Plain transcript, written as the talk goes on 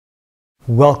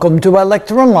Welcome to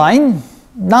iLecture Online.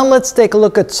 Now let's take a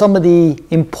look at some of the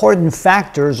important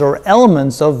factors or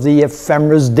elements of the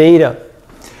ephemeris data.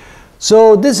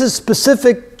 So this is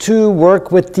specific to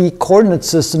work with the coordinate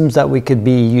systems that we could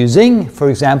be using. For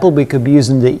example, we could be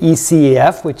using the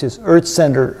ECEF, which is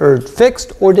Earth-centered,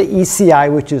 Earth-fixed, or the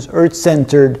ECI, which is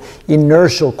Earth-centered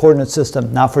inertial coordinate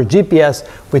system. Now for GPS,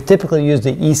 we typically use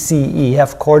the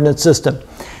ECEF coordinate system.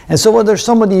 And so what are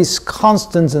some of these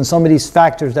constants and some of these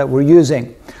factors that we're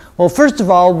using? Well, first of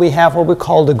all, we have what we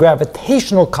call the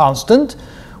gravitational constant,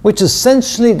 which is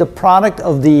essentially the product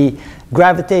of the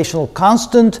gravitational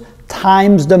constant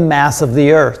times the mass of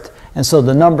the Earth. And so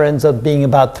the number ends up being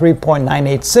about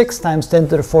 3.986 times 10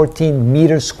 to the 14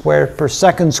 meters squared per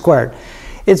second squared.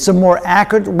 It's a more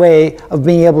accurate way of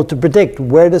being able to predict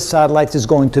where the satellite is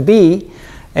going to be,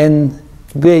 and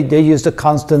they use the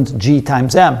constant g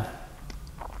times m.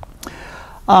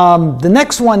 The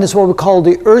next one is what we call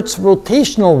the Earth's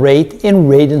rotational rate in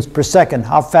radians per second.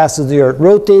 How fast is the Earth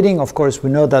rotating? Of course, we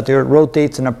know that the Earth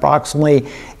rotates in approximately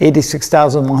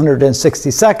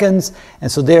 86,160 seconds, and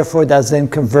so therefore that's then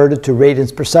converted to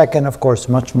radians per second, of course,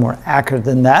 much more accurate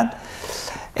than that.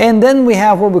 And then we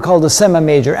have what we call the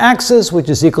semi-major axis, which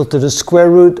is equal to the square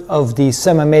root of the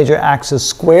semi-major axis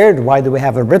squared. Why do we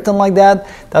have it written like that?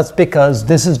 That's because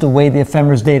this is the way the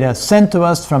ephemeris data is sent to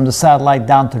us from the satellite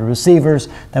down to the receivers.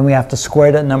 Then we have to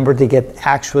square that number to get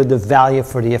actually the value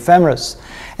for the ephemeris.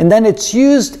 And then it's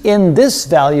used in this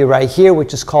value right here,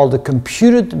 which is called the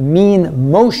computed mean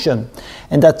motion.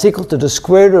 And that's equal to the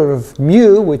square root of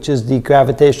mu, which is the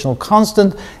gravitational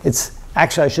constant.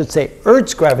 Actually, I should say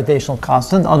Earth's gravitational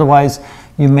constant, otherwise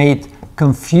you may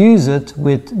confuse it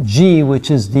with g, which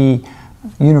is the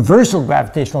universal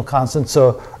gravitational constant.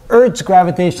 So Earth's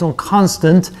gravitational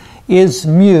constant is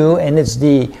mu, and it's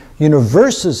the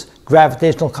universe's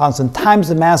gravitational constant times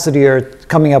the mass of the Earth,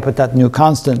 coming up with that new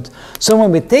constant. So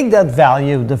when we take that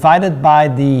value divided by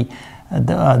the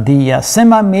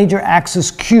semi-major axis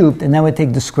cubed, and then we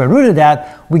take the square root of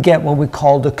that, we get what we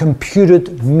call the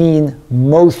computed mean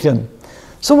motion.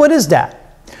 So what is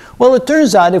that? Well, it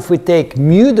turns out if we take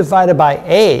mu divided by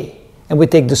a, and we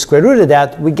take the square root of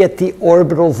that, we get the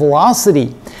orbital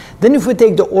velocity. Then if we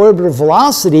take the orbital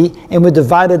velocity and we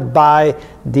divide it by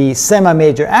the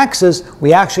semi-major axis,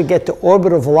 we actually get the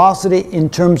orbital velocity in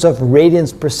terms of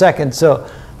radians per second. So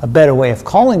a better way of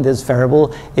calling this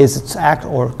variable is its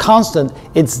constant.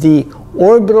 It's the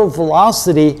orbital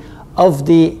velocity of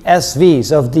the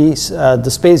SVs, of these the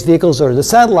space vehicles or the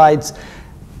satellites,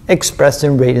 expressed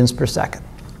in radians per second.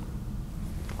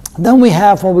 Then we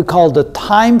have what we call the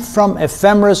time from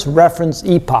ephemeris reference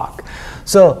epoch.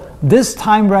 So this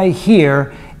time right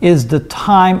here is the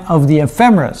time of the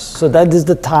ephemeris. So that is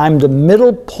the time, the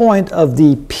middle point of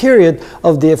the period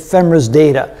of the ephemeris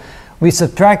data. We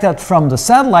subtract that from the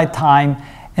satellite time,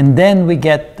 and then we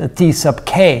get the t sub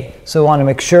k. So we want to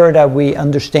make sure that we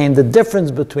understand the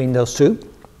difference between those two.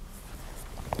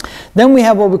 Then we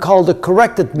have what we call the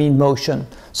corrected mean motion.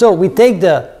 So we take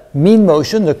the mean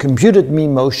motion, the computed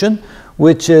mean motion,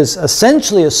 which is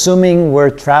essentially assuming we're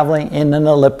traveling in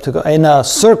a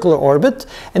circular orbit,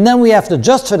 and then we have to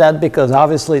adjust for that because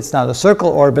obviously it's not a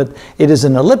circular orbit, it is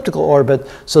an elliptical orbit.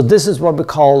 So this is what we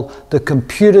call the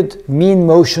computed mean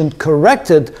motion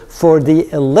corrected for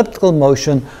the elliptical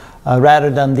motion rather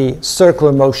than the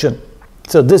circular motion.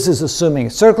 So this is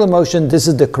assuming circular motion, this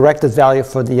is the corrected value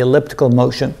for the elliptical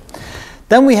motion.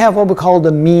 Then we have what we call the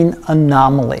mean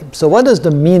anomaly. So what does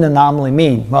the mean anomaly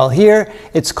mean? Well, here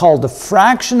it's called the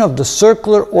fraction of the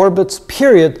circular orbit's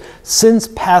period since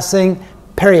passing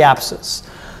periapsis.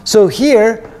 So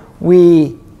here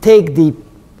we take the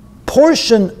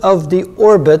portion of the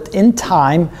orbit in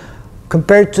time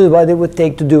compared to what it would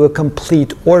take to do a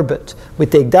complete orbit. We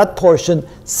take that portion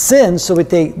since, so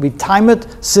we time it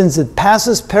since it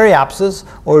passes periapsis,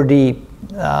 or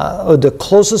the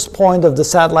closest point of the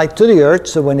satellite to the Earth.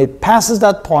 So when it passes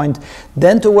that point,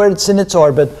 then to where it's in its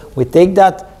orbit, we take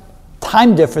that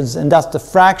time difference, and that's the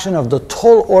fraction of the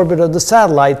total orbit of the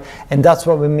satellite, and that's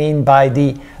what we mean by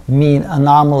the mean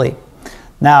anomaly.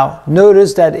 Now,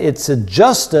 notice that it's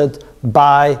adjusted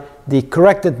by the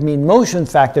corrected mean motion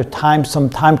factor times some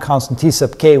time constant t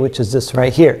sub k, which is this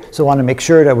right here. So we want to make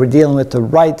sure that we're dealing with the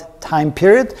right time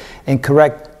period and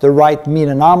correct the right mean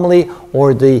anomaly,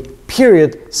 or the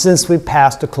period since we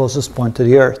passed the closest point to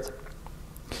the Earth.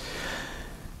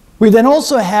 We then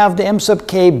also have the m sub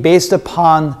k based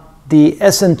upon the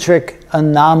eccentric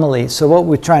anomaly. So what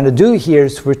we're trying to do here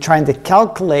is we're trying to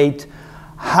calculate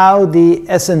how the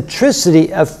eccentricity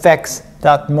affects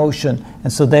that motion.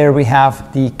 And so there we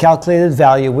have the calculated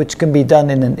value, which can be done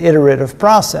in an iterative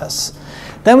process.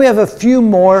 Then we have a few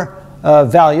more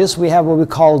values. We have what we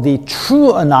call the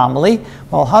true anomaly.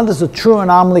 Well, how does the true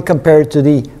anomaly compare to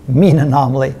the mean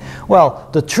anomaly? Well,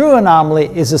 the true anomaly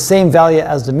is the same value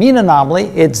as the mean anomaly.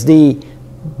 It's the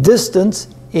distance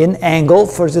in angle,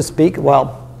 so to speak.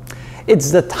 Well,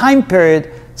 it's the time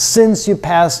period since you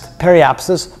passed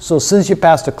periapsis. So since you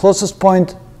passed the closest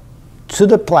point to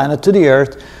the planet, to the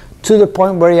Earth, to the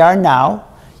point where you are now,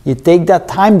 you take that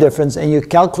time difference and you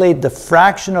calculate the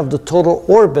fraction of the total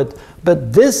orbit,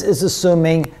 but this is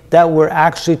assuming that we're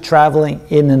actually traveling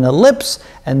in an ellipse,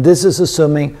 and this is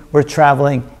assuming we're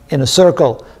traveling in a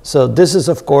circle. So this is,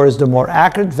 of course, the more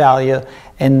accurate value,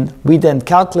 and we then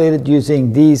calculate it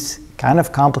using these kind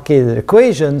of complicated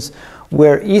equations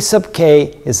where E sub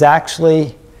k is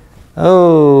actually, this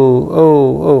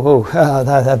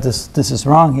is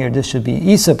wrong here. This should be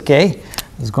E sub k.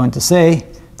 I was going to say,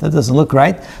 that doesn't look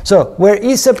right. So where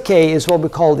E sub k is what we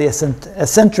call the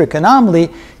eccentric anomaly,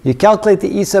 you calculate the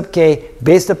E sub k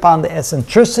based upon the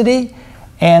eccentricity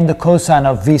and the cosine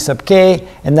of V sub k,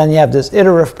 and then you have this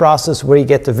iterative process where you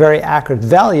get the very accurate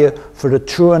value for the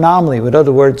true anomaly. In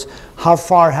other words, how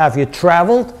far have you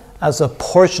traveled as a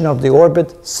portion of the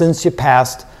orbit since you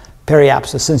passed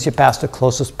periapsis, since you passed the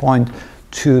closest point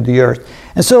to the Earth.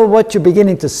 And so what you're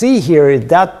beginning to see here is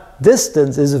that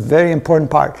distance is a very important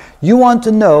part. You want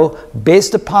to know,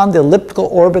 based upon the elliptical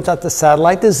orbit that the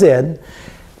satellite is in,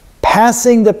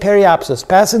 passing the periapsis,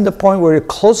 passing the point where you're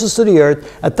closest to the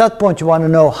Earth, at that point you want to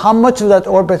know how much of that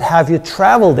orbit have you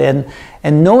traveled in,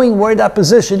 and knowing where that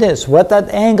position is, what that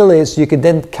angle is, you can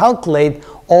then calculate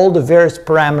all the various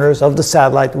parameters of the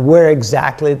satellite, where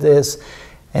exactly it is.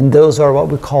 And those are what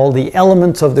we call the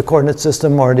elements of the coordinate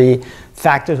system, or the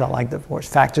factors. I like the word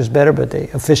factors better, but they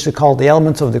officially call the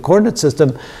elements of the coordinate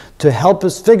system, to help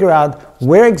us figure out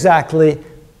where exactly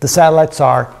the satellites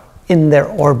are in their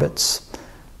orbits.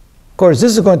 Of course,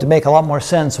 this is going to make a lot more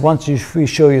sense once we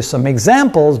show you some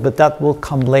examples, but that will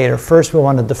come later. First, we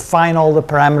want to define all the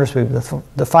parameters, we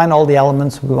define all the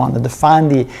elements, we want to define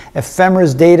the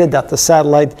ephemeris data that the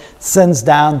satellite sends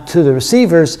down to the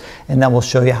receivers, and then we'll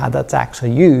show you how that's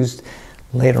actually used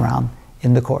later on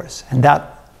in the course. And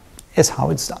that is how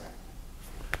it's done.